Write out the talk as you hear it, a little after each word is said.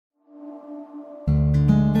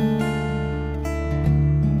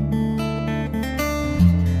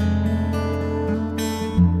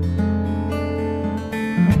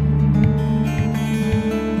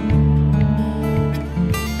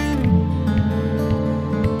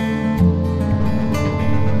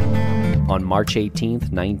On March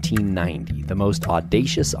 18th, 1990, the most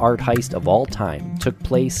audacious art heist of all time took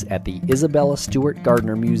place at the Isabella Stewart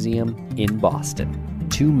Gardner Museum in Boston.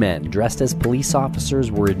 Two men dressed as police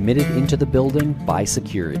officers were admitted into the building by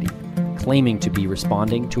security, claiming to be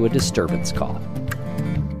responding to a disturbance call.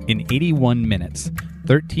 In 81 minutes,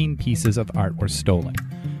 13 pieces of art were stolen.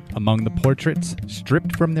 Among the portraits,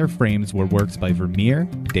 stripped from their frames, were works by Vermeer,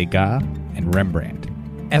 Degas, and Rembrandt.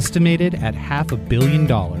 Estimated at $500 million,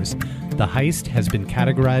 the heist has been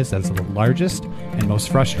categorized as the largest and most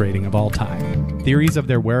frustrating of all time. Theories of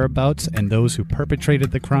their whereabouts and those who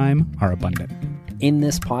perpetrated the crime are abundant. In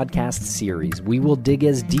this podcast series, we will dig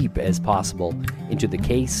as deep as possible into the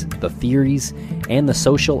case, the theories, and the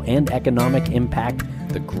social and economic impact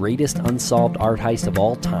the greatest unsolved art heist of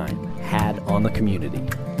all time had on the community.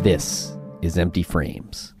 This is Empty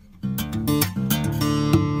Frames.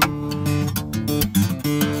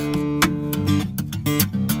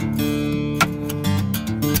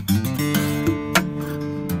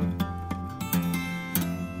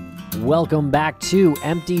 Welcome back to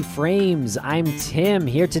Empty Frames. I'm Tim,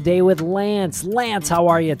 here today with Lance. Lance, how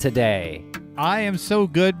are you today? I am so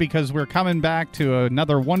good because we're coming back to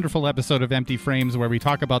another wonderful episode of Empty Frames where we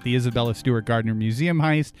talk about the Isabella Stewart Gardner Museum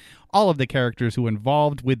heist, all of the characters who were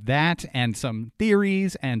involved with that, and some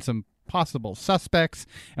theories and some possible suspects.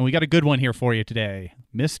 And we got a good one here for you today,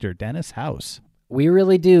 Mr. Dennis House. We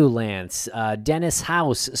really do, Lance. Dennis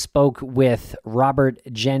House spoke with Robert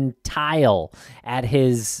Gentile at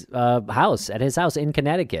his house in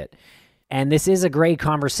Connecticut. And this is a great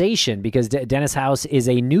conversation because Dennis House is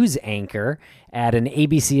a news anchor at an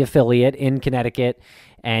ABC affiliate in Connecticut,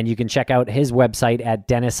 and you can check out his website at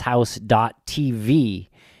dennishouse.tv.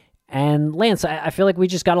 And Lance, I feel like we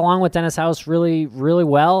just got along with Dennis House really, really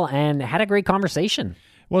well and had a great conversation.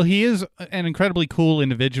 Well, he is an incredibly cool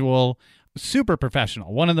individual. Super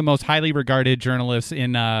professional. One of the most highly regarded journalists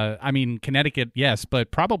in, Connecticut, yes, but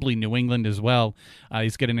probably New England as well.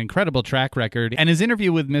 He's got an incredible track record. And his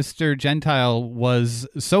interview with Mr. Gentile was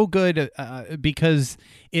so good because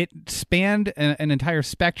it spanned an entire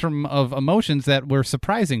spectrum of emotions that were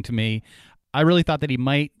surprising to me. I really thought that he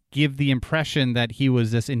might give the impression that he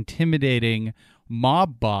was this intimidating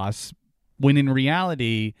mob boss, when in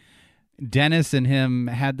reality, Dennis and him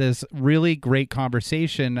had this really great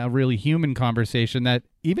conversation, a really human conversation that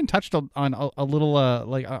even touched on a little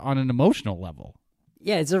on an emotional level.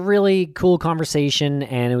 Yeah, it's a really cool conversation,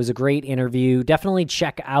 and it was a great interview. Definitely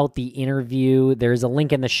check out the interview. There's a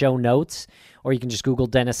link in the show notes, or you can just Google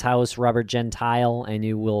Dennis House, Robert Gentile, and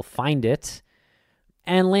you will find it.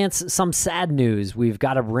 And Lance, some sad news we've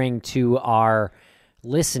got to bring to our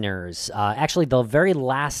listeners. Actually, the very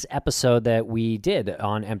last episode that we did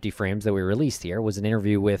on Empty Frames that we released here was an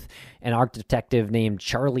interview with an art detective named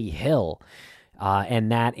Charlie Hill.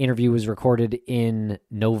 And that interview was recorded in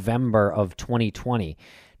November of 2020.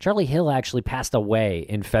 Charlie Hill actually passed away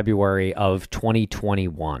in February of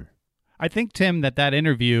 2021. I think, Tim, that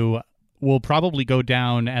interview will probably go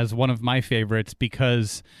down as one of my favorites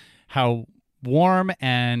because how warm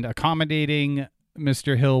and accommodating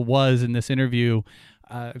Mr. Hill was in this interview.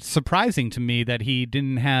 Surprising to me that he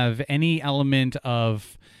didn't have any element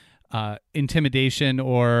of intimidation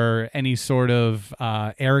or any sort of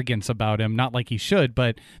arrogance about him, not like he should,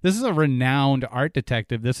 but this is a renowned art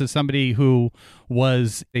detective. This is somebody who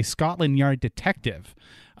was a Scotland Yard detective,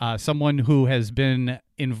 someone who has been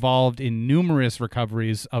involved in numerous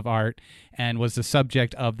recoveries of art and was the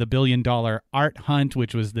subject of the $1 Billion Art Hunt,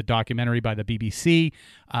 which was the documentary by the BBC.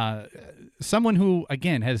 Someone who,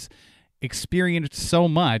 again, has experienced so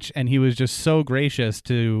much, and he was just so gracious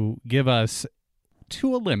to give us,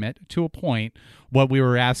 to a limit, to a point, what we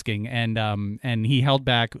were asking, and he held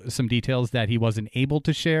back some details that he wasn't able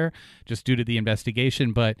to share just due to the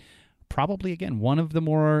investigation, but probably, again, one of the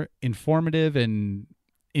more informative and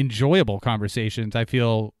enjoyable conversations I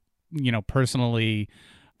feel, personally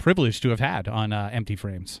privileged to have had on Empty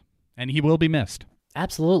Frames, and he will be missed.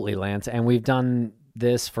 Absolutely, Lance, and we've done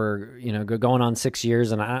this for going on 6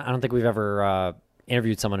 years, and I don't think we've ever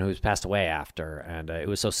interviewed someone who's passed away after, and it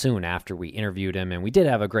was so soon after we interviewed him, and we did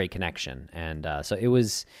have a great connection, and so it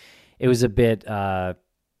was a bit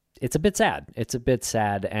it's a bit sad,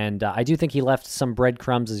 and I do think he left some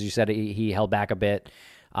breadcrumbs. As you said, he held back a bit.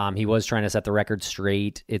 He was trying to set the record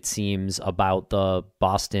straight, it seems, about the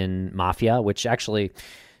Boston Mafia, which actually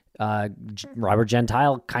Robert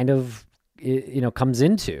Gentile kind of comes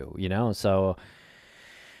into, so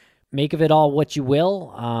make of it all what you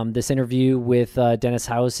will. This interview with Dennis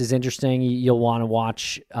House is interesting. You'll want to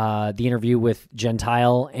watch the interview with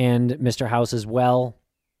Gentile and Mr. House as well.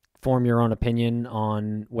 form your own opinion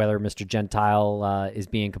on whether Mr. Gentile is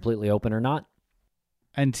being completely open or not.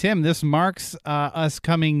 And Tim, this marks us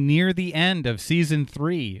coming near the end of season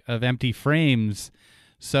 3 of Empty Frames.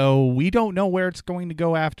 So we don't know where it's going to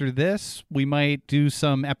go after this. We might do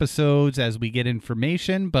some episodes as we get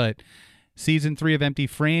information, but season 3 of Empty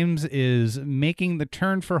Frames is making the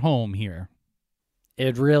turn for home here.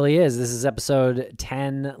 It really is. This is episode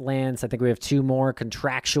 10, Lance. I think we have 2 more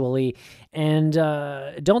contractually. And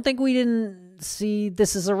don't think we didn't see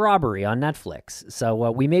This Is a Robbery on Netflix.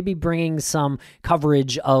 So we may be bringing some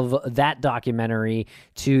coverage of that documentary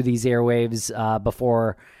to these airwaves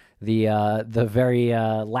before the very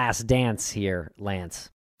last dance here, Lance.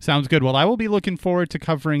 Sounds good. Well, I will be looking forward to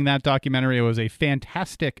covering that documentary. It was a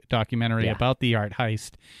fantastic documentary about the art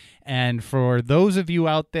heist. And for those of you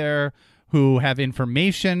out there who have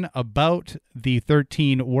information about the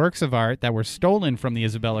 13 works of art that were stolen from the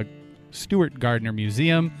Isabella Stewart Gardner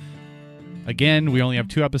Museum, again, we only have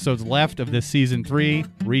 2 episodes left of this season 3.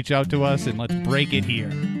 Reach out to us and let's break it here.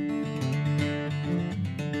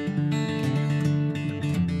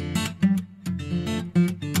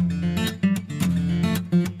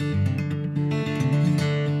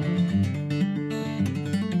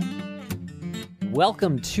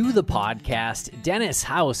 Welcome to the podcast. Dennis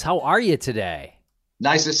House, how are you today?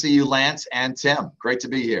 Nice to see you, Lance and Tim. Great to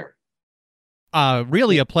be here.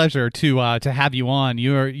 Really a pleasure to have you on.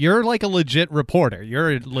 You're like a legit reporter.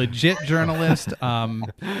 You're a legit journalist.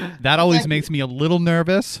 That always makes me a little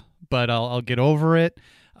nervous, but I'll get over it.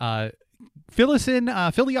 Fill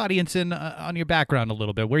the audience in on your background a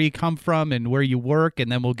little bit, where you come from and where you work,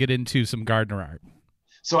 and then we'll get into some Gardner art.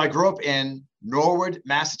 So I grew up in Norwood,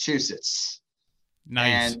 Massachusetts.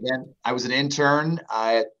 Nice. And then I was an intern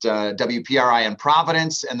at WPRI in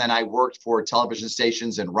Providence, and then I worked for television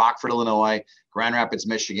stations in Rockford, Illinois, Grand Rapids,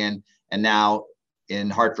 Michigan, and now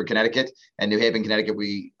in Hartford, Connecticut, and New Haven, Connecticut.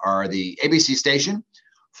 We are the ABC station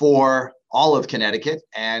for all of Connecticut,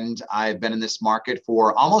 and I've been in this market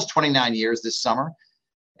for almost 29 years this summer,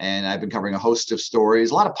 and I've been covering a host of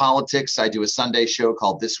stories, a lot of politics. I do a Sunday show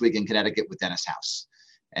called This Week in Connecticut with Dennis House.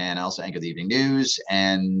 And I also anchor the evening news.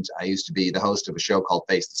 And I used to be the host of a show called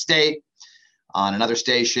Face the State on another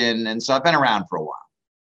station. And so I've been around for a while.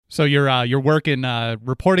 So your work in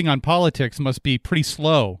reporting on politics must be pretty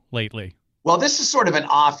slow lately. Well, this is sort of an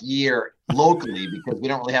off year locally because we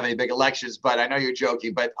don't really have any big elections. But I know you're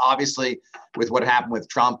joking. But obviously, with what happened with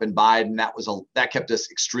Trump and Biden, that kept us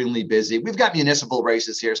extremely busy. We've got municipal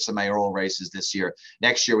races here, some mayoral races this year.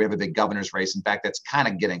 Next year, we have a big governor's race. In fact, that's kind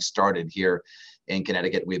of getting started here in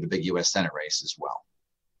Connecticut. We have a big U.S. Senate race as well.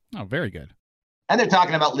 Oh, very good. And they're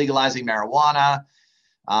talking about legalizing marijuana,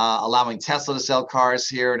 allowing Tesla to sell cars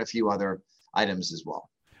here, and a few other items as well.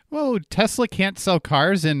 Well, Tesla can't sell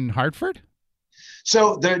cars in Hartford?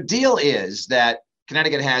 So the deal is that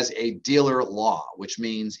Connecticut has a dealer law, which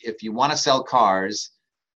means if you want to sell cars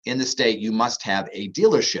in the state, you must have a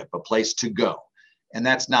dealership, a place to go. And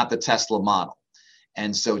that's not the Tesla model.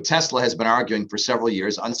 And so Tesla has been arguing for several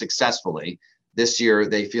years unsuccessfully. This year,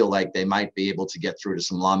 they feel like they might be able to get through to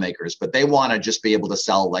some lawmakers, but they want to just be able to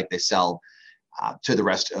sell like they sell to the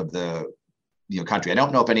rest of the country. I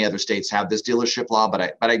don't know if any other states have this dealership law,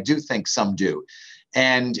 but I do think some do.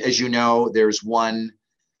 And as you know, there's a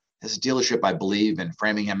dealership, I believe, in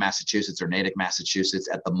Framingham, Massachusetts, or Natick, Massachusetts,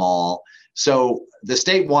 at the mall. So the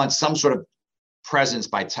state wants some sort of presence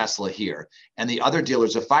by Tesla here, and the other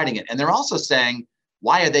dealers are fighting it. And they're also saying,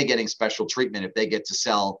 why are they getting special treatment if they get to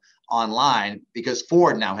sell online? Because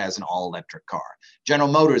Ford now has an all-electric car. General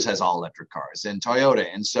Motors has all-electric cars, and Toyota,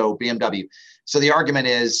 and so BMW. So the argument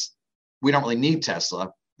is, we don't really need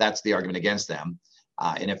Tesla. That's the argument against them.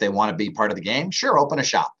 And if they want to be part of the game, sure, open a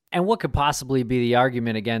shop. And what could possibly be the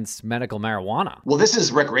argument against medical marijuana? Well, this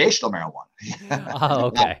is recreational marijuana. Oh,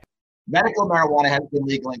 okay. Medical marijuana has been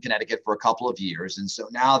legal in Connecticut for a couple of years. And so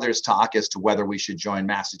now there's talk as to whether we should join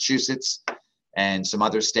Massachusetts and some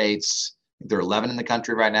other states. There are 11 in the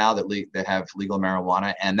country right now that have legal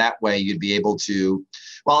marijuana. And that way you'd be able to,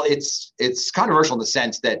 well, it's controversial in the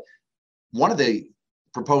sense that one of the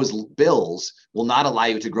proposed bills will not allow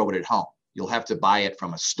you to grow it at home. You'll have to buy it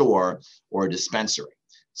from a store or a dispensary.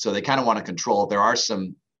 So they kind of want to control. There are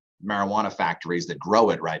some marijuana factories that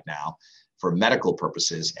grow it right now for medical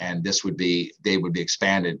purposes, and they would be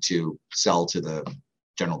expanded to sell to the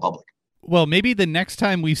general public. Well, maybe the next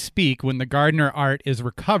time we speak, when the Gardner art is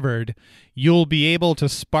recovered, you'll be able to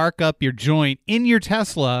spark up your joint in your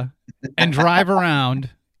Tesla and drive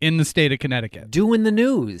around in the state of Connecticut. Doing the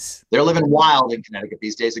news. They're living wild in Connecticut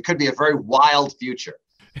these days. It could be a very wild future.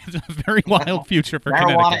 It's a very wild future for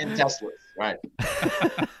marijuana Connecticut. and Teslas, Right.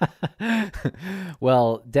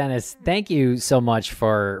 Well, Dennis, thank you so much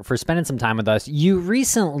for spending some time with us. You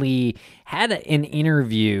recently had an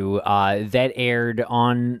interview that aired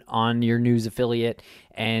on your news affiliate,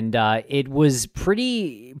 and it was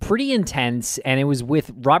pretty intense, and it was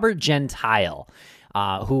with Robert Gentile,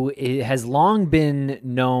 who has long been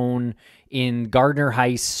known in Gardner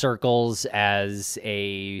Heights circles as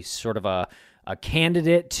a sort of a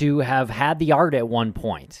candidate to have had the art at one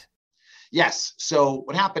point. Yes. So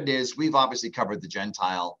what happened is we've obviously covered the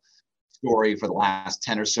Gentile story for the last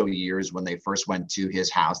 10 or so years when they first went to his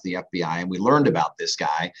house, the FBI, and we learned about this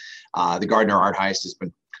guy. The Gardner art heist has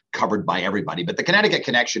been covered by everybody. But the Connecticut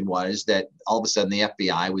connection was that all of a sudden the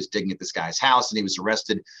FBI was digging at this guy's house and he was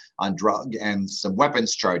arrested on drug and some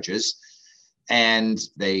weapons charges. And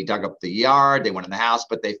they dug up the yard, they went in the house,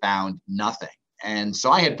 but they found nothing. And so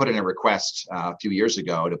I had put in a request a few years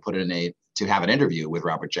ago to have an interview with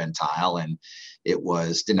Robert Gentile, and it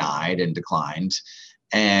was denied and declined.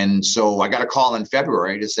 And so I got a call in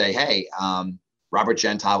February to say, hey, Robert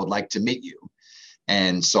Gentile would like to meet you.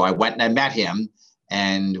 And so I went and I met him,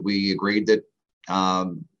 and we agreed that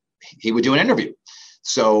he would do an interview.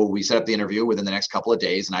 So we set up the interview within the next couple of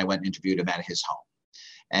days, and I went and interviewed him at his home.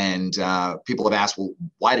 And people have asked, well,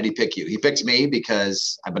 why did he pick you? He picked me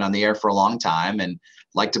because I've been on the air for a long time and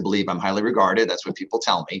like to believe I'm highly regarded. That's what people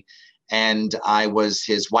tell me. And I was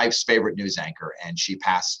his wife's favorite news anchor, and she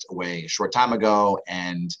passed away a short time ago.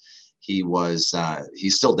 And he's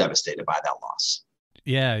still devastated by that loss.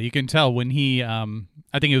 Yeah, you can tell when he, I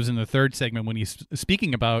think it was in the third segment when he's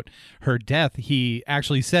speaking about her death, he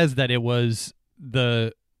actually says that it was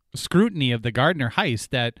the scrutiny of the Gardner heist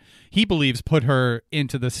that he believes put her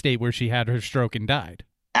into the state where she had her stroke and died.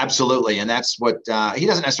 Absolutely. And that's what he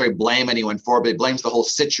doesn't necessarily blame anyone for, but he blames the whole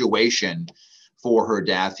situation for her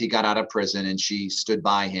death. He got out of prison and she stood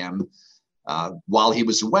by him while he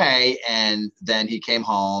was away. And then he came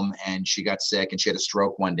home and she got sick and she had a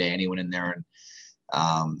stroke one day, and he went in there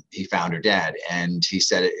and he found her dead. And he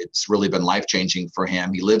said it's really been life-changing for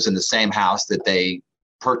him. He lives in the same house that they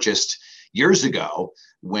purchased years ago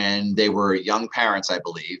when they were young parents, I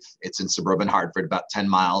believe. It's in suburban Hartford, about 10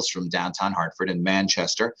 miles from downtown Hartford in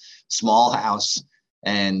Manchester. Small house.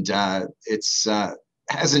 And it's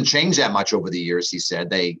hasn't changed that much over the years, he said.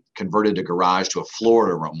 They converted a garage to a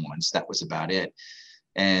Florida room once. That was about it.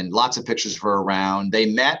 And lots of pictures of her around. They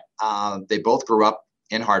met. They both grew up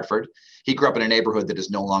in Hartford. He grew up in a neighborhood that is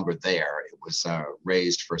no longer there. It was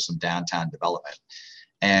raised for some downtown development.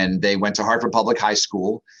 And they went to Hartford Public High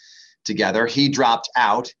School together. He dropped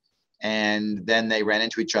out, and then they ran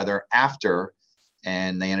into each other after,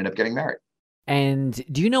 and they ended up getting married. And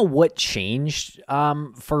do you know what changed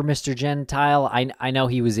for Mr. Gentile? I know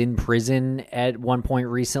he was in prison at one point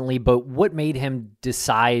recently, but what made him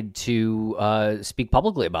decide to speak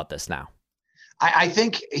publicly about this now? I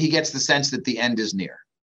think he gets the sense that the end is near.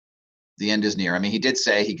 The end is near. I mean, he did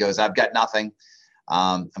say, he goes, I've got nothing.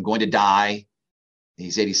 I'm going to die.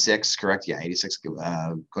 He's 86, correct? Yeah, 86,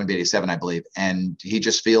 going to be 87, I believe. And he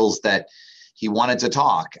just feels that he wanted to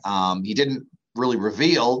talk. He didn't really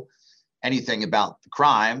reveal anything about the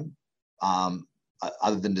crime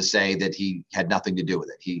other than to say that he had nothing to do with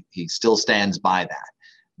it. He still stands by that.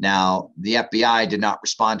 Now, the FBI did not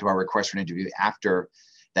respond to our request for an interview after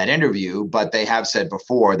that interview, but they have said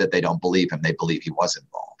before that they don't believe him. They believe he was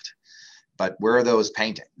involved. But where are those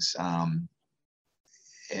paintings? And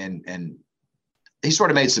he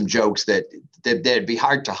sort of made some jokes that they'd be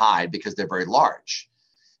hard to hide because they're very large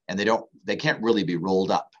and they can't really be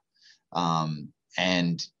rolled up.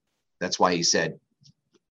 And that's why he said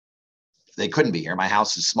they couldn't be here. My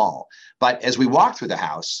house is small. But as we walked through the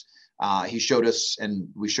house, he showed us, and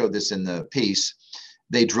we showed this in the piece,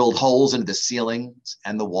 they drilled holes into the ceilings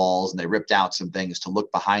and the walls, and they ripped out some things to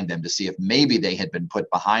look behind them to see if maybe they had been put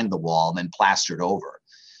behind the wall and then plastered over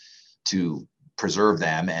to preserve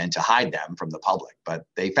them and to hide them from the public. But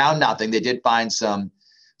they found nothing. They did find some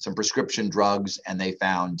prescription drugs, and they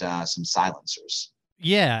found some silencers.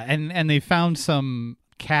 Yeah, and they found some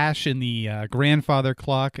cash in the grandfather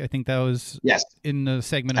clock. I think that was in the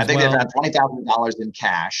segment as well. I think they found $20,000 in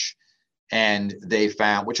cash, and they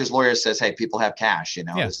found, which his lawyer says, hey, people have cash,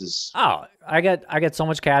 this is. Oh, I get so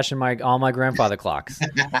much cash in all my grandfather clocks.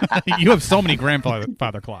 You have so many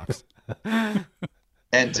grandfather clocks. And,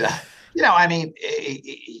 I mean,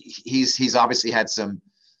 he's obviously had some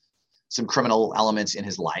criminal elements in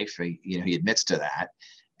his life. He admits to that.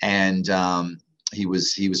 And he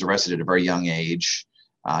was arrested at a very young age.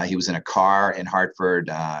 He was in a car in Hartford,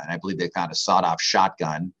 and I believe they found a sawed-off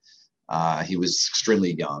shotgun. He was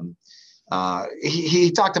extremely young.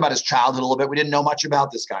 He talked about his childhood a little bit. We didn't know much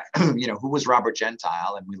about this guy, who was Robert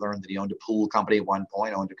Gentile. And we learned that he owned a pool company at one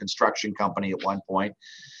point, owned a construction company at one point,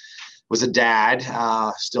 was a dad,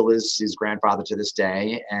 still is his grandfather to this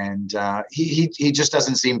day. And he just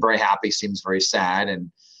doesn't seem very happy, seems very sad. And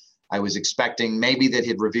I was expecting maybe that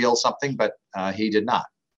he'd reveal something, but he did not.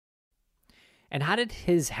 And how did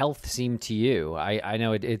his health seem to you? I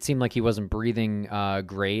know it seemed like he wasn't breathing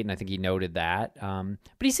great, and I think he noted that. But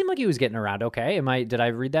he seemed like he was getting around okay. Did I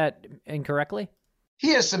read that incorrectly?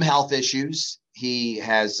 He has some health issues. He's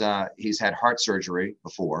had heart surgery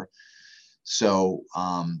before, so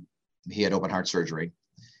he had open heart surgery,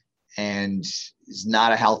 and he's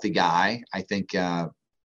not a healthy guy. I think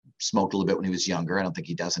smoked a little bit when he was younger. I don't think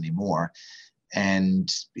he does anymore, and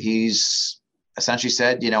he's essentially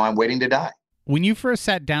said, I'm waiting to die. When you first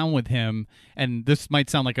sat down with him, and this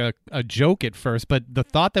might sound like a joke at first, but the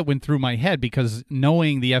thought that went through my head, because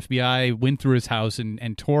knowing the FBI went through his house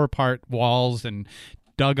and tore apart walls and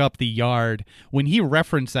dug up the yard, when he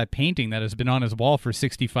referenced that painting that has been on his wall for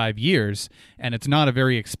 65 years, and it's not a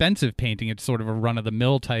very expensive painting, it's sort of a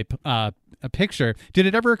run-of-the-mill type a picture, did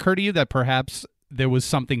it ever occur to you that perhaps there was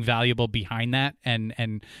something valuable behind that,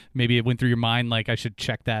 and maybe it went through your mind like I should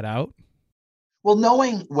check that out? Well,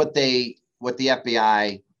 knowing what the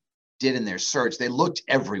FBI did in their search, they looked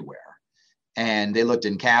everywhere. And they looked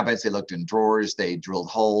in cabinets, they looked in drawers, they drilled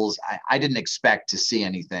holes. I didn't expect to see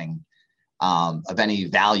anything of any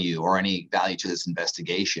value or any value to this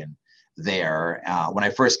investigation there. When I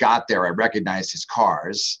first got there, I recognized his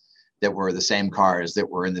cars that were the same cars that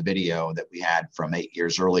were in the video that we had from 8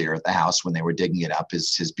 years earlier at the house when they were digging it up,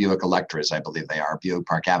 his Buick Electras, I believe they are, Buick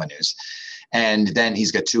Park Avenues. And then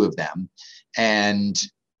he's got two of them. And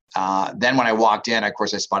then when I walked in, of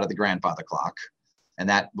course, I spotted the grandfather clock, and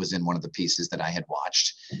that was in one of the pieces that I had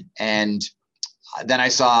watched. And then I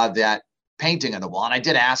saw that painting on the wall, and I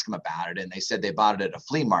did ask him about it, and they said they bought it at a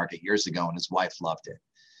flea market years ago, and his wife loved it.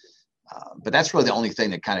 But that's really the only thing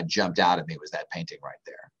that kind of jumped out at me was that painting right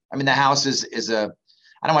there. I mean, the house is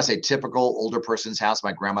I don't want to say typical older person's house.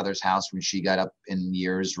 My grandmother's house, when she got up in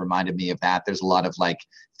years, reminded me of that. There's a lot of like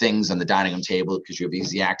things on the dining room table because you have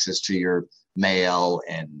easy access to your mail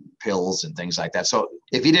and pills and things like that. So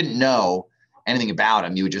if you didn't know anything about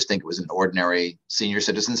him, you would just think it was an ordinary senior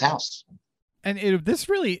citizen's house. And it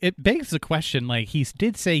begs the question. Like, he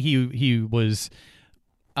did say he was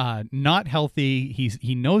not healthy.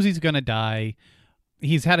 He knows he's going to die.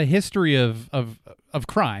 He's had a history of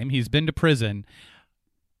crime. He's been to prison.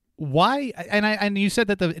 Why? And you said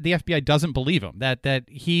that the FBI doesn't believe him, that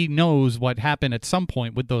he knows what happened at some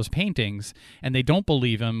point with those paintings, and they don't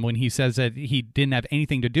believe him when he says that he didn't have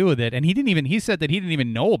anything to do with it. And he said that he didn't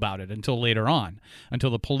even know about it until later on,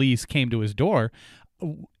 until the police came to his door.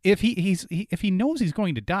 If he knows he's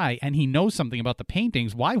going to die and he knows something about the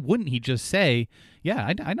paintings, why wouldn't he just say,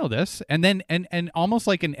 yeah, I know this, and then and almost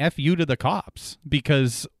like an FU to the cops?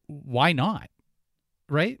 Because why not?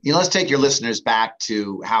 Right? Let's take your listeners back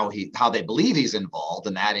to how they believe he's involved,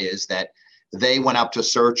 and that is that they went up to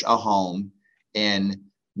search a home in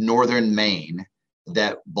northern Maine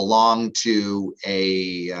that belonged to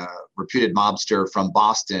a reputed mobster from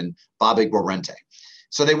Boston, Bobby Guarente.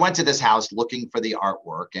 So they went to this house looking for the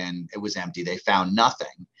artwork, and it was empty. They found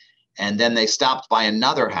nothing. And then they stopped by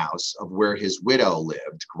another house of where his widow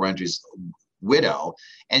lived, Guarente's widow,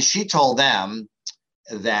 and she told them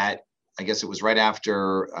that, I guess it was right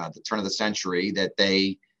after the turn of the century, that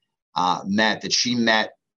she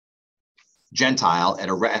met Gentile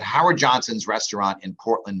at Howard Johnson's restaurant in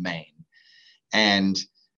Portland, Maine. And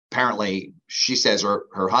apparently, she says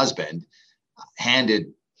her husband handed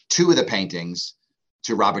two of the paintings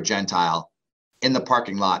to Robert Gentile in the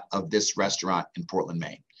parking lot of this restaurant in Portland,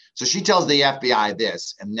 Maine. So she tells the FBI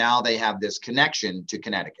this, and now they have this connection to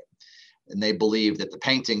Connecticut. And they believe that the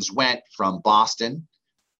paintings went from Boston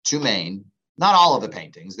to Maine. Not all of the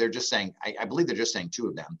paintings. They're just saying, I believe they're just saying two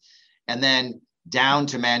of them. And then down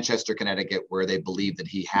to Manchester, Connecticut, where they believe that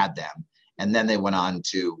he had them. And then they went on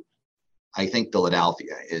to, I think,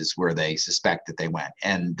 Philadelphia is where they suspect that they went.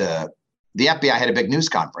 And the FBI had a big news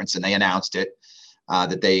conference, and they announced it,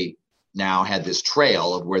 that they now had this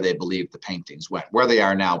trail of where they believe the paintings went. Where they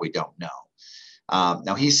are now, we don't know.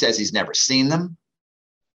 Now, he says he's never seen them.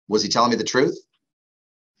 Was he telling me the truth?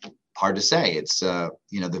 Hard to say. It's, the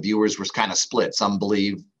viewers were kind of split. Some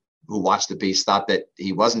who watched the piece thought that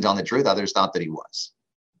he wasn't telling the truth. Others thought that he was.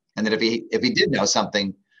 And that if he did know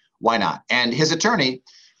something, why not? And his attorney,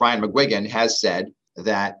 Ryan McGuigan, has said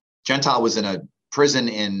that Gentile was in a prison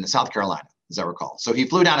in South Carolina, as I recall. So he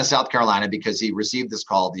flew down to South Carolina because he received this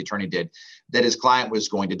call, the attorney did, that his client was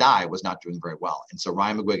going to die, was not doing very well. And so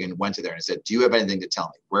Ryan McGuigan went to there and said, do you have anything to tell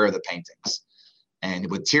me? Where are the paintings? And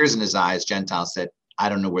with tears in his eyes, Gentile said, I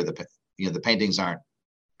don't know where the paintings aren't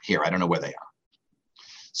here. I don't know where they are.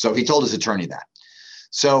 So he told his attorney that.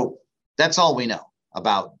 So that's all we know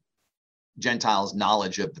about Gentile's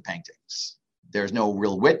knowledge of the paintings. There's no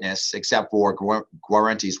real witness except for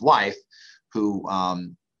Guarenti's wife, who,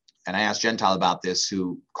 and I asked Gentile about this,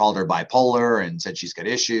 who called her bipolar and said she's got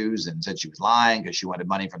issues and said she was lying because she wanted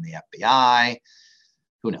money from the FBI.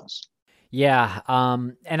 Who knows? Yeah,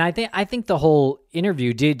 and I think the whole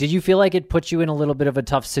interview, did you feel like it put you in a little bit of a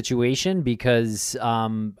tough situation? Because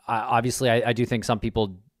obviously I do think some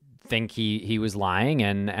people think he was lying,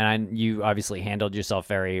 and you obviously handled yourself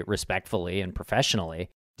very respectfully and professionally.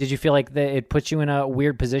 Did you feel like it puts you in a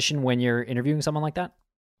weird position when you're interviewing someone like that?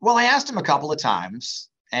 Well, I asked him a couple of times,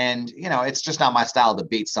 and it's just not my style to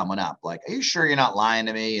beat someone up. Like, are you sure you're not lying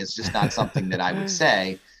to me? It's just not something that I would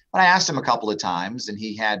say. But I asked him a couple of times, and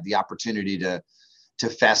he had the opportunity to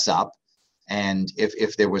fess up, and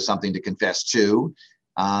if there was something to confess to,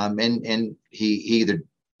 and he either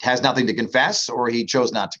has nothing to confess or he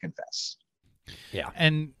chose not to confess. Yeah.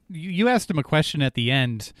 And you asked him a question at the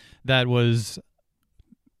end that was,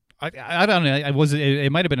 I don't know,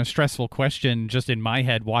 it might have been a stressful question just in my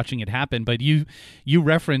head watching it happen, but you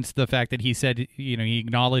referenced the fact that he said, he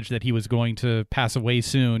acknowledged that he was going to pass away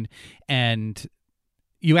soon, and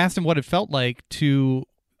you asked him what it felt like to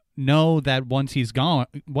know that once he's gone,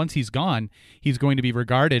 he's going to be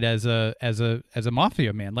regarded as a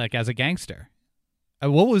mafia man, like as a gangster.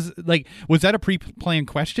 What was that a pre-planned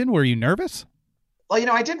question? Were you nervous? Well,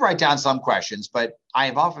 I did write down some questions, but I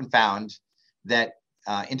have often found that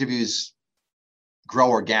interviews grow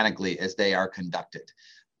organically as they are conducted.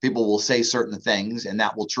 People will say certain things, and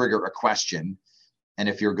that will trigger a question. And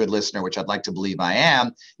if you're a good listener, which I'd like to believe I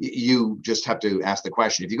am, you just have to ask the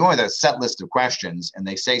question. If you go with a set list of questions and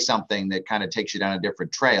they say something that kind of takes you down a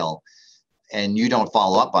different trail and you don't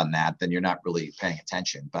follow up on that, then you're not really paying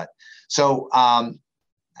attention. But so,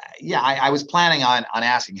 I was planning on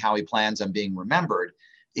asking how he plans on being remembered.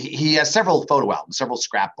 He has several photo albums, several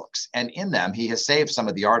scrapbooks, and in them he has saved some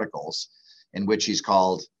of the articles in which he's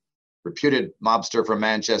called reputed mobster from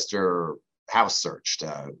Manchester, house searched,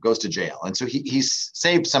 goes to jail. And so he's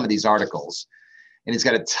saved some of these articles, and he's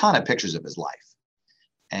got a ton of pictures of his life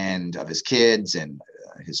and of his kids and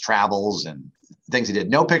his travels and things he did.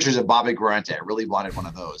 No pictures of Bobby Guarenti. I really wanted one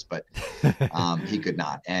of those, but he could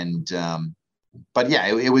not. And but yeah,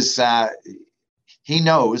 it was, he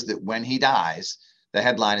knows that when he dies, the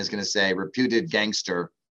headline is going to say reputed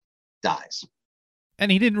gangster dies.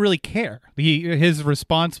 And he didn't really care. His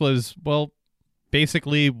response was, well,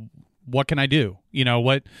 basically, what can I do?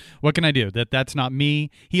 What can I do? That's not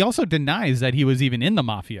me. He also denies that he was even in the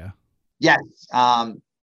mafia. Yes.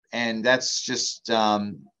 And that's just,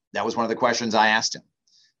 that was one of the questions I asked him.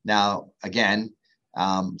 Now, again,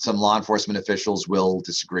 some law enforcement officials will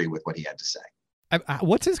disagree with what he had to say.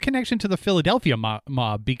 What's his connection to the Philadelphia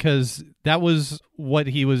mob? Because that was what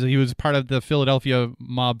he was. He was part of the Philadelphia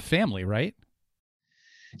mob family, right?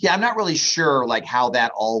 Yeah, I'm not really sure how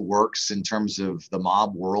that all works in terms of the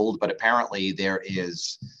mob world, but apparently there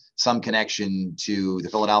is some connection to the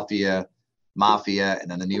Philadelphia mafia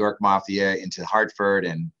and then the New York mafia into Hartford.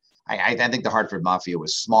 And I think the Hartford mafia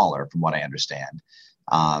was smaller from what I understand.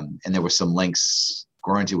 And there were some links.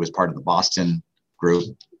 Guarenti was part of the Boston group.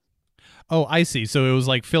 Oh, I see. So it was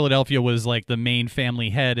like Philadelphia was like the main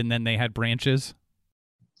family head, and then they had branches?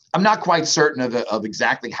 I'm not quite certain of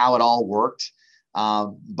exactly how it all worked,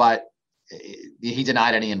 but he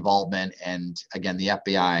denied any involvement. And again, the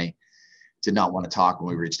FBI did not want to talk when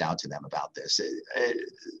we reached out to them about this.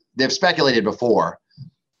 They've speculated before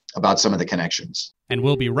about some of the connections. And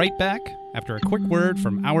we'll be right back after a quick word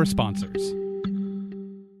from our sponsors.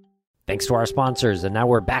 Thanks to our sponsors, and now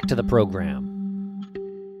we're back to the program.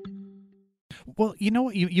 Well,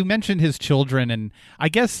 you mentioned his children, and I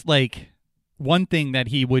guess one thing that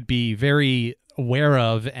he would be very aware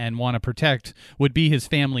of and want to protect would be his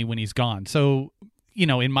family when he's gone. So,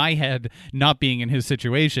 in my head, not being in his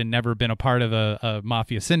situation, never been a part of a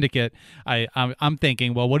mafia syndicate, I'm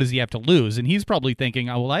thinking, well, what does he have to lose? And he's probably thinking,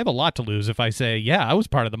 oh, well, I have a lot to lose if I say, yeah, I was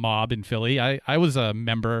part of the mob in Philly. I was a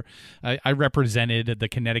member. I represented the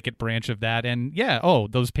Connecticut branch of that. And yeah,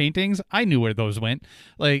 those paintings, I knew where those went.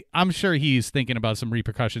 I'm sure he's thinking about some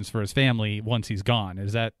repercussions for his family once he's gone.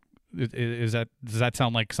 Does that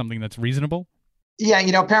sound like something that's reasonable? Yeah,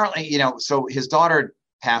 apparently, so his daughter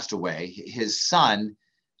passed away. His son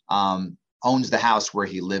owns the house where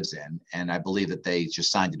he lives in. And I believe that they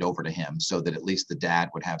just signed it over to him so that at least the dad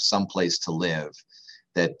would have some place to live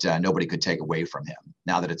that nobody could take away from him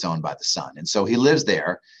now that it's owned by the son. And so he lives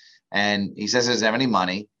there, and he says he doesn't have any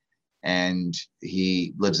money, and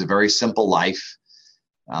he lives a very simple life.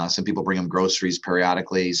 Some people bring him groceries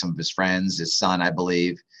periodically, some of his friends, his son, I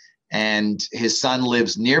believe. And his son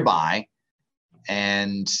lives nearby.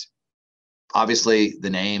 And obviously the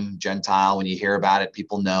name Gentile, when you hear about it,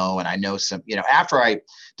 people know. And I know some, after I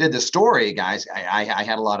did the story, guys, I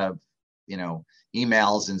had a lot of,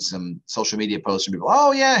 emails and some social media posts from people.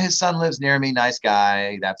 Oh yeah, his son lives near me. Nice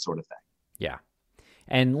guy, that sort of thing. Yeah.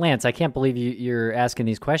 And Lance, I can't believe you're asking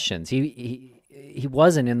these questions. He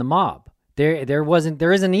wasn't in the mob. There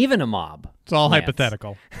isn't even a mob. It's all Lance.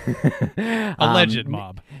 Hypothetical. Alleged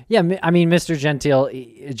mob. Yeah, I mean, Mr.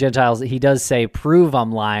 Gentiles, he does say, "Prove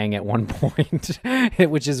I'm lying" at one point,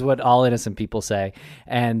 which is what all innocent people say.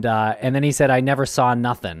 And then he said, "I never saw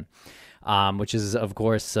nothing," which is, of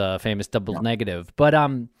course, famous double negative. But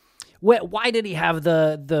why did he have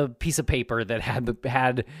the piece of paper that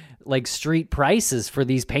had like street prices for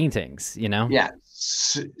these paintings? Yeah.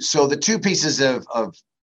 So the two pieces of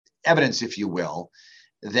evidence, if you will,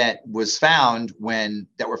 that were found when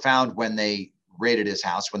they raided his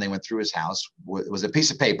house, when they went through his house, was a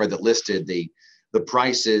piece of paper that listed the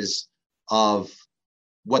prices of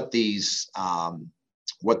what these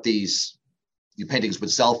paintings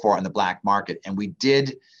would sell for on the black market. And we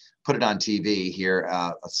did put it on TV here.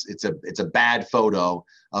 It's a bad photo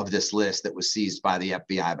of this list that was seized by the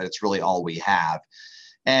FBI, but it's really all we have.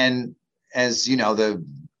 And as you know, the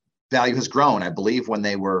value has grown. I believe when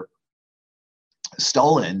they were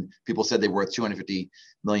stolen, people said they were worth $250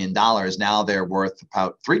 million. Now they're worth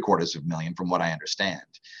about $750,000 from what I understand.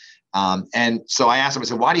 And so I asked him, I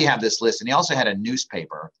said, why do you have this list? And he also had a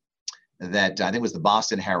newspaper that I think was the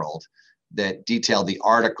Boston Herald that detailed the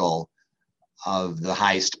article of the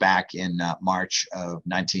heist back in March of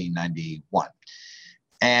 1991.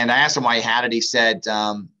 And I asked him why he had it. He said,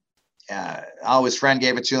 his friend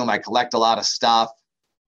gave it to him. I collect a lot of stuff.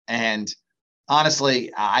 And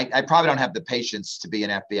honestly, I probably don't have the patience to be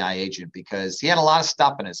an FBI agent because he had a lot of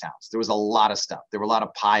stuff in his house. There was a lot of stuff. There were a lot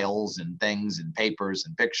of piles and things and papers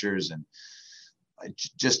and pictures and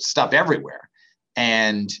just stuff everywhere.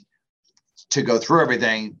 And to go through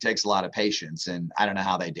everything takes a lot of patience. And I don't know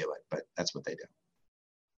how they do it, but that's what they do.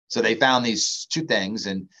 So they found these two things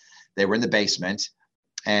and they were in the basement.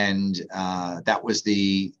 And that was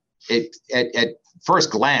at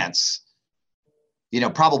first glance,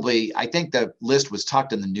 probably, I think the list was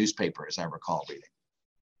tucked in the newspaper, as I recall reading.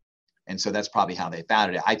 And so that's probably how they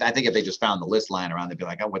found it. I think if they just found the list lying around, they'd be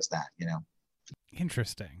like, oh, what's that?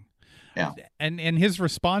 Interesting. Yeah. And his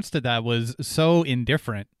response to that was so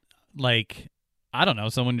indifferent. Like, I don't know,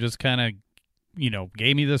 someone just kind of,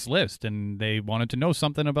 gave me this list and they wanted to know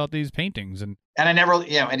something about these paintings. And I never,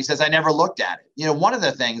 and he says, I never looked at it. One of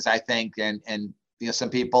the things I think, and some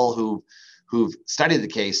people who've studied the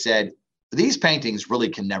case said, these paintings really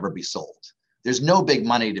can never be sold. There's no big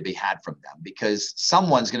money to be had from them because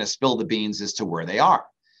someone's going to spill the beans as to where they are.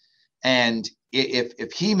 And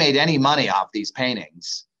if he made any money off these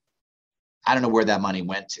paintings, I don't know where that money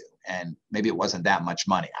went to. And maybe it wasn't that much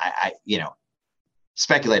money. I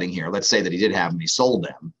speculating here, let's say that he did have them, he sold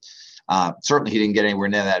them. Certainly he didn't get anywhere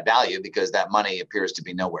near that value because that money appears to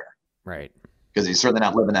be nowhere. Right. Because he's certainly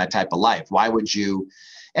not living that type of life. Why would you?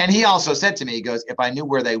 And he also said to me, he goes, if I knew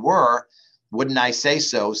where they were, wouldn't I say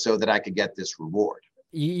so that I could get this reward?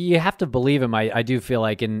 You have to believe him. I do feel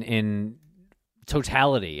like in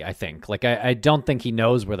totality, I think. Like, I don't think he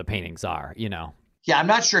knows where the paintings are, Yeah, I'm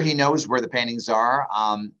not sure he knows where the paintings are.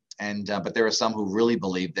 But there are some who really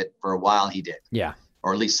believe that for a while he did. Yeah.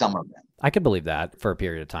 Or at least some of them. I could believe that for a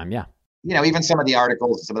period of time, yeah. Even some of the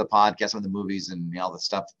articles, some of the podcasts, some of the movies, and all the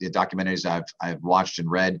stuff, the documentaries I've watched and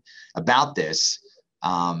read about this,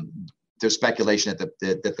 there's speculation that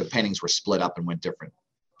the paintings were split up and went different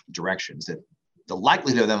directions. That the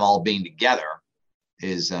likelihood of them all being together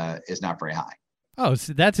is not very high. Oh,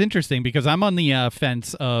 so that's interesting because I'm on the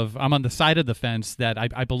I'm on the side of the fence that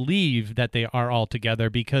I believe that they are all together,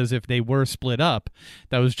 because if they were split up,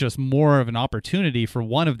 that was just more of an opportunity for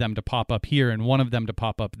one of them to pop up here and one of them to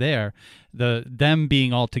pop up there. Them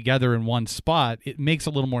being all together in one spot, it makes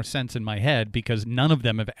a little more sense in my head because none of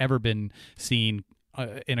them have ever been seen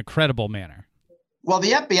in a credible manner. Well,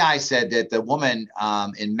 the FBI said that the woman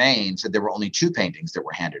in Maine said there were only 2 paintings that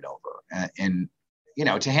were handed over, and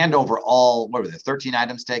to hand over all, what were there, 13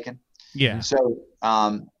 items taken? Yeah. So,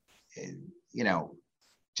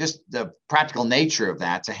 just the practical nature of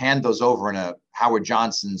that, to hand those over in a Howard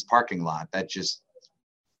Johnson's parking lot, that just,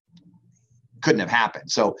 couldn't have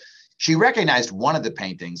happened. So she recognized one of the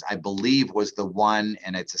paintings, I believe was the one,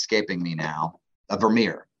 and it's escaping me now, a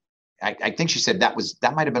Vermeer. I think she said that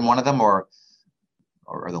might have been one of them, or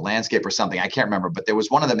the landscape or something. I can't remember, but there was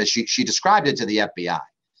one of them that she described it to the FBI.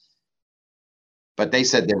 But they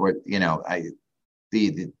said there were,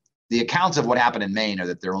 the accounts of what happened in Maine are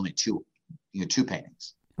that there are only two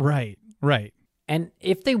paintings. Right. And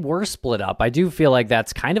if they were split up, I do feel like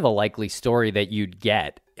that's kind of a likely story that you'd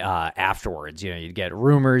get afterwards. You'd get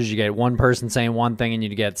rumors, you get one person saying one thing, and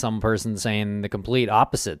you'd get some person saying the complete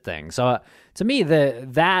opposite thing. So to me,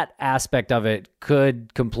 that aspect of it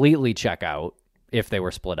could completely check out if they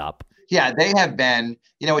were split up. Yeah, they have been,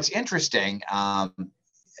 it's interesting.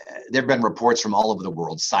 There have been reports from all over the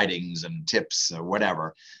world, sightings and tips or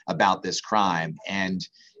whatever about this crime. And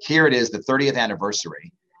here it is, the 30th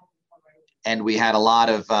anniversary. And we had a lot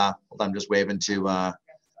of, I'm just waving to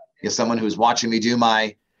someone who's watching me do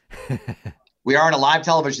we are in a live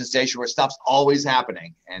television station where stuff's always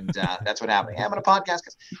happening. And that's what happened. Yeah, I'm on a podcast.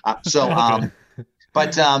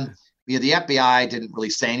 But the FBI didn't really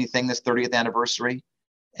say anything this 30th anniversary.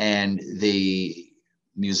 And the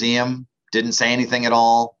museum didn't say anything at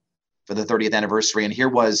all for the 30th anniversary. And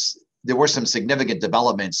there were some significant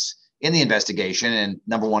developments in the investigation. And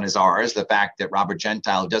number one is ours, the fact that Robert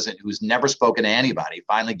Gentile, who's never spoken to anybody,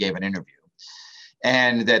 finally gave an interview.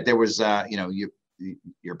 And that there was,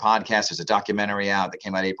 your podcast, there's a documentary out that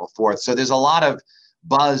came out April 4th. So there's a lot of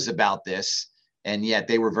buzz about this, and yet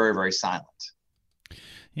they were very, very silent.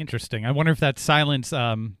 Interesting. I wonder if that silence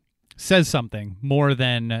says something more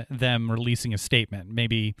than them releasing a statement.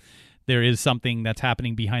 Maybe there is something that's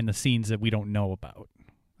happening behind the scenes that we don't know about.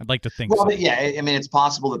 I'd like to think so. Yeah, I mean, it's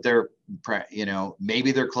possible that they're,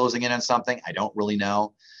 maybe they're closing in on something. I don't really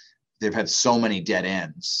know. They've had so many dead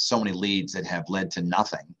ends, so many leads that have led to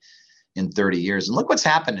nothing in 30 years. And look what's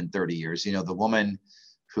happened in 30 years. The woman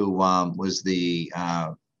who was the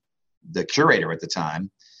curator at the time,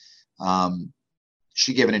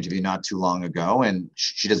 she gave an interview not too long ago, and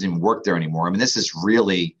she doesn't even work there anymore. I mean, this has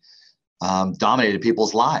really dominated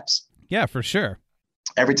people's lives. Yeah, for sure.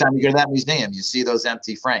 Every time you go to that museum, you see those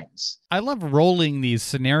empty frames. I love rolling these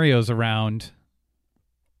scenarios around,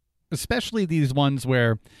 especially these ones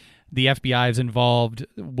where the FBI is involved,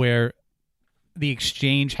 where the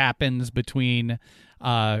exchange happens between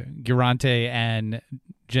Guarente and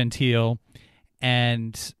Gentile,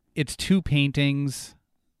 and it's two paintings.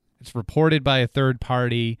 It's reported by a third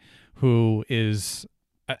party who is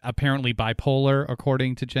apparently bipolar,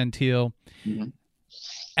 according to Gentile. Mm-hmm.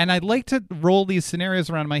 And I'd like to roll these scenarios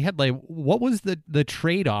around in my head. Like, what was the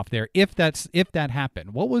trade-off there? If that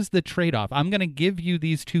happened, what was the trade-off? I'm going to give you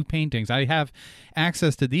these two paintings. I have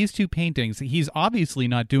access to these two paintings. He's obviously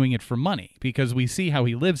not doing it for money, because we see how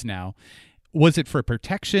he lives now. Was it for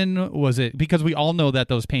protection? Was it because we all know that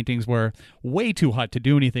those paintings were way too hot to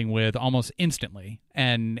do anything with almost instantly,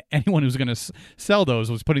 and anyone who's going to sell those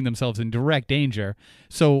was putting themselves in direct danger.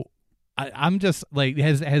 So I'm just like,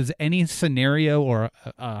 has any scenario or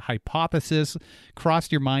a hypothesis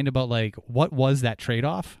crossed your mind about like what was that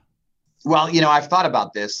trade-off? Well, I've thought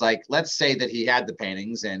about this. Like, let's say that he had the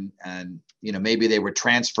paintings and maybe they were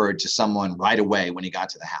transferred to someone right away when he got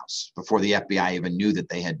to the house before the FBI even knew that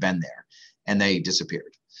they had been there, and they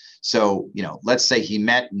disappeared. So, let's say he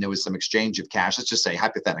met and there was some exchange of cash, let's just say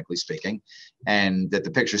hypothetically speaking, and that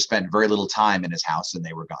the pictures spent very little time in his house and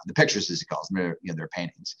they were gone. The pictures, as he calls them, they're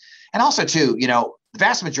paintings. And also too, the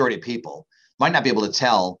vast majority of people might not be able to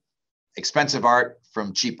tell expensive art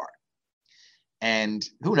from cheap art. And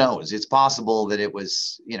who knows, it's possible that it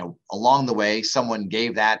was, along the way, someone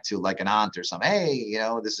gave that to like an aunt or something. Hey, you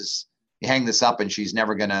hang this up and she's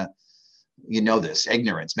never going to, this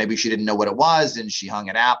ignorance. Maybe she didn't know what it was and she hung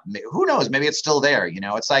it up. Who knows? Maybe it's still there.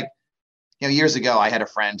 It's like, years ago, I had a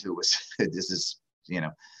friend who was, this is, kind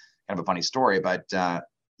of a funny story, but,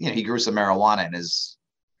 he grew some marijuana in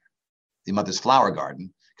the mother's flower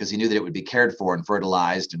garden because he knew that it would be cared for and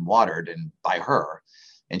fertilized and watered and by her.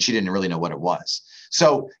 And she didn't really know what it was.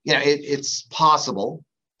 So, it's possible.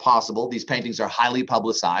 These paintings are highly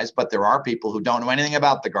publicized, but there are people who don't know anything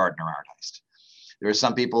about the Gardner art heist. There are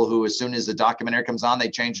some people who, as soon as the documentary comes on, they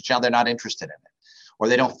change the channel. They're not interested in it, or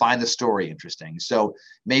they don't find the story interesting. So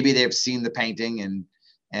maybe they've seen the painting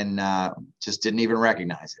and just didn't even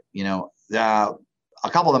recognize it. A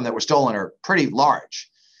couple of them that were stolen are pretty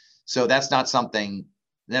large. So that's not something.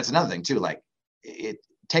 That's another thing too. Like, it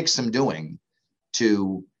takes some doing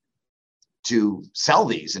to sell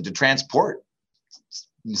these and to transport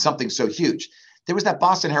something so huge. There was that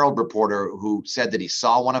Boston Herald reporter who said that he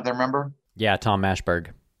saw one of them. Remember? Yeah, Tom Mashberg.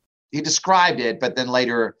 He described it, but then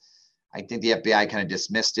later, I think the FBI kind of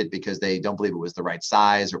dismissed it because they don't believe it was the right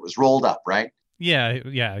size or it was rolled up, right?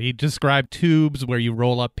 Yeah. He described tubes where you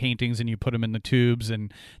roll up paintings and you put them in the tubes,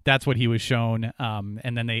 and that's what he was shown.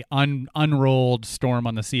 And then they unrolled Storm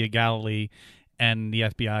on the Sea of Galilee, and the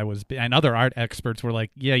FBI and other art experts were like,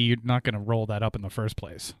 "Yeah, you're not going to roll that up in the first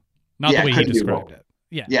place." Not the way he described it.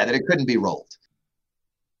 Yeah, that it couldn't be rolled.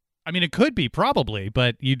 I mean, it could be probably,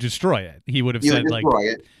 but you destroy it. He would have said like,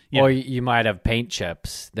 it. Yeah. Or you might have paint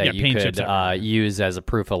chips that you could use as a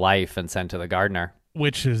proof of life and send to the gardener.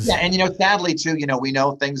 Which is and sadly too, we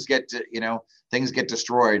know things get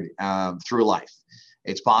destroyed through life.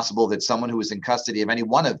 It's possible that someone who was in custody of any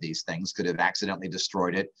one of these things could have accidentally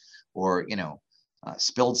destroyed it, or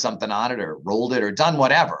spilled something on it, or rolled it, or done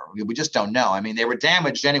whatever. We just don't know. I mean, they were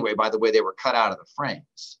damaged anyway by the way they were cut out of the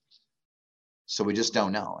frames, so we just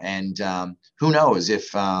don't know. And who knows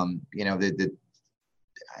if I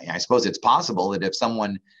suppose it's possible that if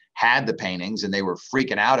someone had the paintings and they were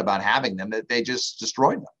freaking out about having them, that they just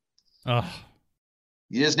destroyed them.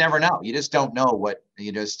 You just never know. You just don't know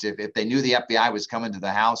if they knew the FBI was coming to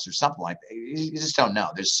the house or something like that. You just don't know.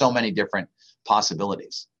 There's so many different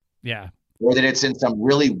possibilities. Yeah. Or that it's in some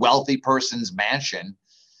really wealthy person's mansion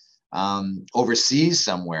overseas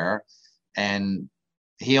somewhere, and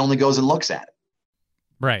he only goes and looks at it.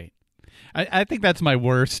 Right. I think that's my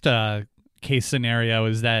worst case scenario,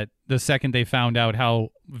 is that the second they found out how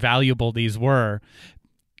valuable these were,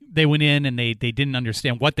 they went in and they didn't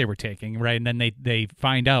understand what they were taking, right? And then they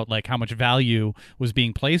find out like how much value was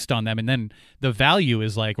being placed on them, and then the value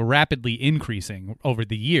is like rapidly increasing over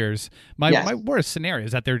the years. My worst scenario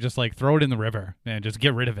is that they're just like, throw it in the river and just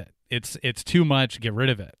get rid of it. It's too much, get rid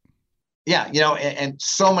of it. Yeah, and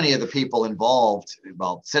so many of the people involved,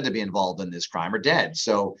 said to be involved in this crime, are dead.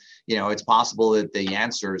 So, it's possible that the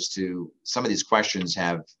answers to some of these questions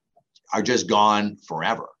are just gone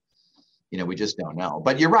forever. We just don't know.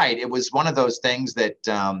 But you're right. It was one of those things that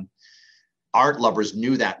art lovers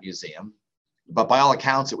knew that museum, but by all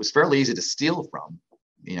accounts, it was fairly easy to steal from.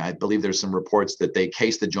 I believe there's some reports that they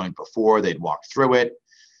cased the joint before, they'd walked through it.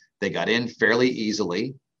 They got in fairly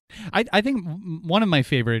easily. I think one of my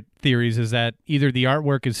favorite theories is that either the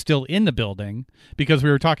artwork is still in the building, because we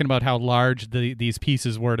were talking about how large these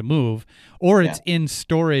pieces were to move, or it's in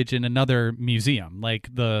storage in another museum,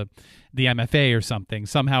 like the MFA or something.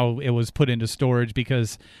 Somehow it was put into storage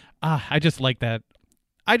because I just like that.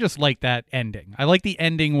 I just like that ending. I like the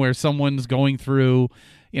ending where someone's going through,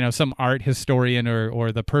 some art historian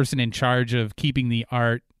or the person in charge of keeping the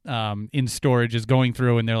art in storage is going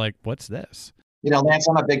through, and they're like, "What's this?" Lance,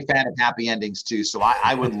 I'm a big fan of happy endings too. So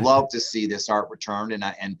I would love to see this art returned,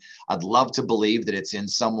 and I'd love to believe that it's in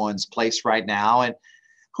someone's place right now. And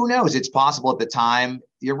who knows? It's possible at the time.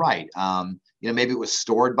 You're right. Maybe it was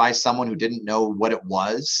stored by someone who didn't know what it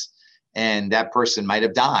was, and that person might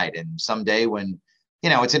have died. And someday when,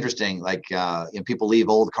 it's interesting, like people leave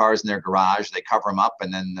old cars in their garage, they cover them up,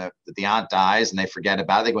 and then the aunt dies and they forget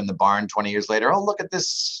about it. They go in the barn 20 years later. Oh, look at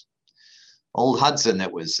this old Hudson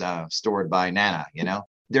that was stored by Nana.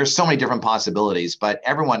 There's so many different possibilities, but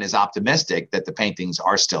everyone is optimistic that the paintings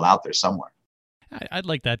are still out there somewhere. I'd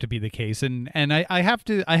like that to be the case, and I have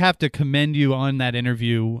to commend you on that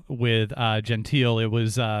interview with Gentile. It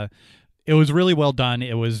was really well done.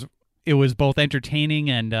 It was both entertaining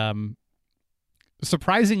and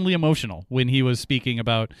surprisingly emotional when he was speaking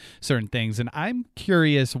about certain things. And I'm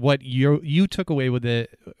curious what you took away with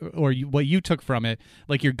it, or what you took from it,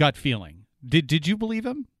 like your gut feeling. Did you believe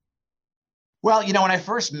him? Well, when I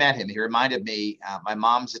first met him, he reminded me, my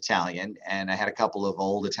mom's Italian, and I had a couple of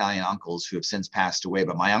old Italian uncles who have since passed away.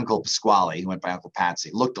 But my uncle Pasquale, who went by Uncle Patsy,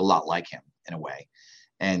 looked a lot like him in a way,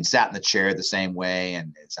 and sat in the chair the same way.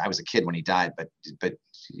 And I was a kid when he died, but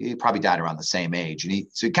he probably died around the same age. And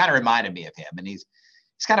so he kind of reminded me of him. And he's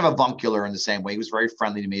kind of avuncular in the same way. He was very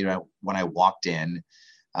friendly to me when I walked in.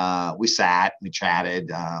 We sat, we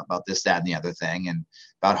chatted about this, that, and the other thing, and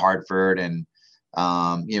about Hartford. And,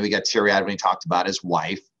 we got teary-eyed when he talked about his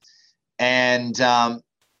wife. And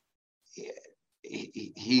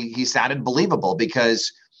he sounded believable,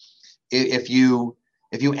 because if you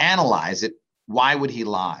analyze it, why would he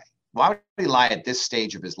lie? Why would he lie at this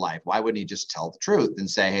stage of his life? Why wouldn't he just tell the truth and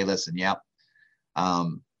say, hey, listen,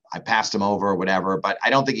 I passed him over or whatever? But I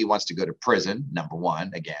don't think he wants to go to prison, number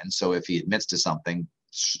one, again. So if he admits to something,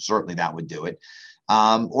 certainly that would do it.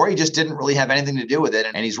 Or he just didn't really have anything to do with it.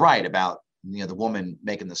 And he's right about, the woman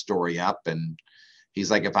making the story up. And he's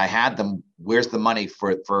like, if I had them, where's the money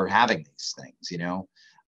for having these things?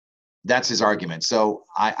 That's his argument. So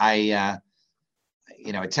I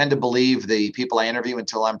tend to believe the people I interview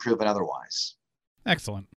until I'm proven otherwise.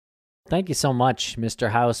 Excellent. Thank you so much, Mr.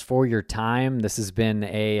 House, for your time. This has been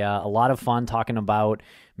a lot of fun talking about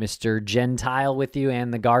Mr. Gentile with you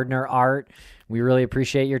and the Gardner art. We really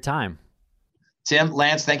appreciate your time. Tim,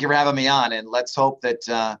 Lance, thank you for having me on. And let's hope that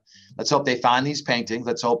they find these paintings.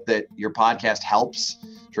 Let's hope that your podcast helps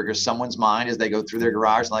trigger someone's mind as they go through their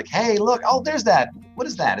garage and like, hey, look, oh, there's that. What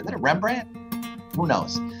is that? Is that a Rembrandt? Who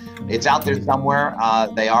knows? It's out there somewhere.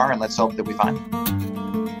 They are, and let's hope that we find them.